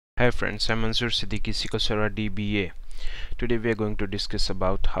Hi friends, I'm Mansoor Siddiqui, SQL Server DBA. Today we are going to discuss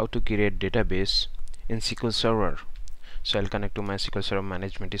about how to create database in SQL Server. So I'll connect to my SQL Server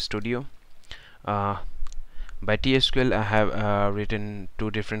Management Studio. By TSQL I have written two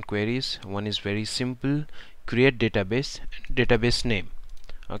different queries. One is very simple, create database name.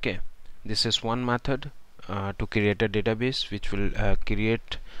 Okay, this is one method to create a database which will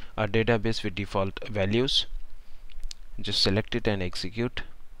create a database with default values. Just select it and execute,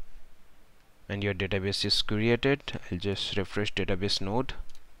 and your database is created. I'll just refresh database node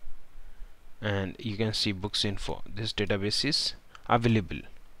and you can see books info. This database is available.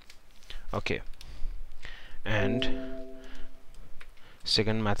 Okay, and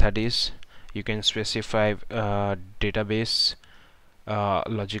second method is you can specify database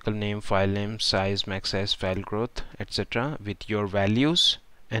logical name, file name, size, max size, file growth, etc. with your values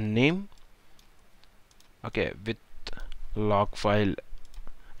and name. Okay, with log file,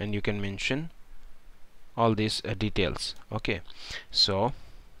 and you can mention all these details. Okay, so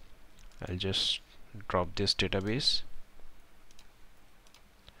I'll just drop this database,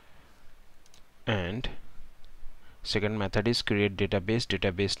 and second method is create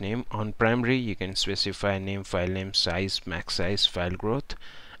database name. On primary you can specify name, file name, size, max size, file growth,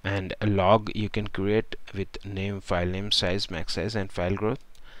 and a log you can create with name, file name, size, max size, and file growth.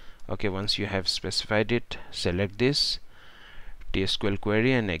 Okay, once you have specified it, select this TSQL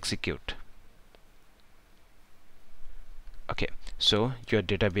query and execute. Okay, so your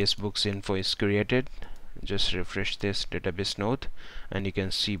database books info is created. Just refresh this database node and you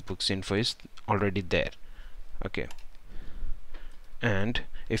can see books info is already there. Okay, and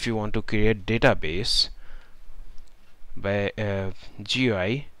if you want to create database by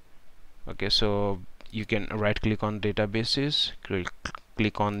GUI, okay, so you can right click on databases,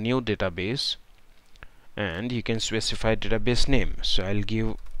 click on new database, and you can specify database name. So I'll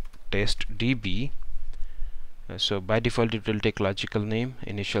give test DB. So by default it will take logical name,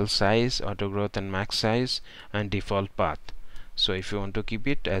 initial size, auto growth and max size, and default path. So if you want to keep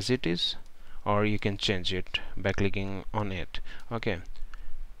it as it is, or you can change it by clicking on it. Okay,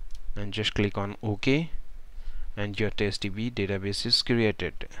 and just click on OK, and your test DB database is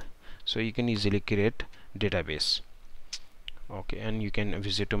created. So you can easily create database. Okay, and you can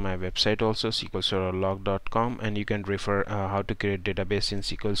visit to my website also, sqlserverlog.com, and you can refer how to create database in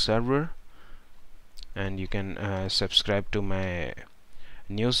SQL Server. And you can subscribe to my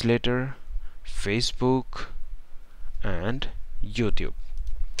newsletter, Facebook and YouTube.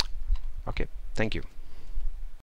 Okay, thank you.